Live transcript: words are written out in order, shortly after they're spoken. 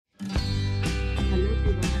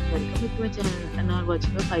welcome back to my channel and are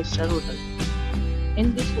watching a 5-star hotel.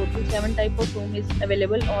 In this hotel, 7 type of room is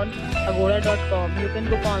available on agoda.com. You can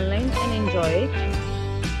book online and enjoy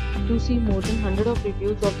it. To see more than 100 of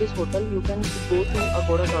reviews of this hotel, you can go to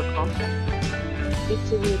agoda.com.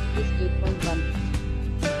 Its rate is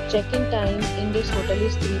 8.1. Check-in time in this hotel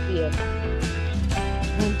is 3 p.m.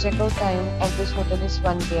 Check-out time of this hotel is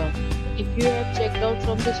 1 p.m. If you have checked out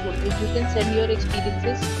from this hotel, you can send your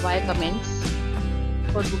experiences via comments.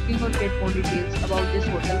 For booking or get more details about this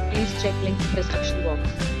hotel, please check link in description box.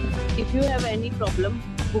 If you have any problem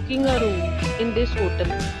booking a room in this hotel,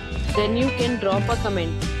 then you can drop a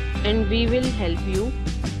comment and we will help you.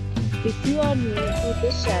 If you are new to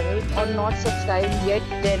this channel or not subscribed yet,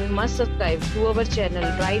 then must subscribe to our channel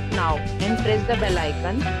right now and press the bell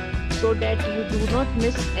icon so that you do not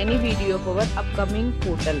miss any video of our upcoming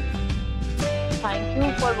hotel. Thank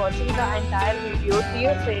you for watching the entire video.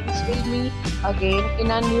 Dear friends, we'll meet again in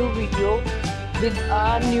a new video with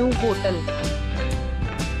a new hotel.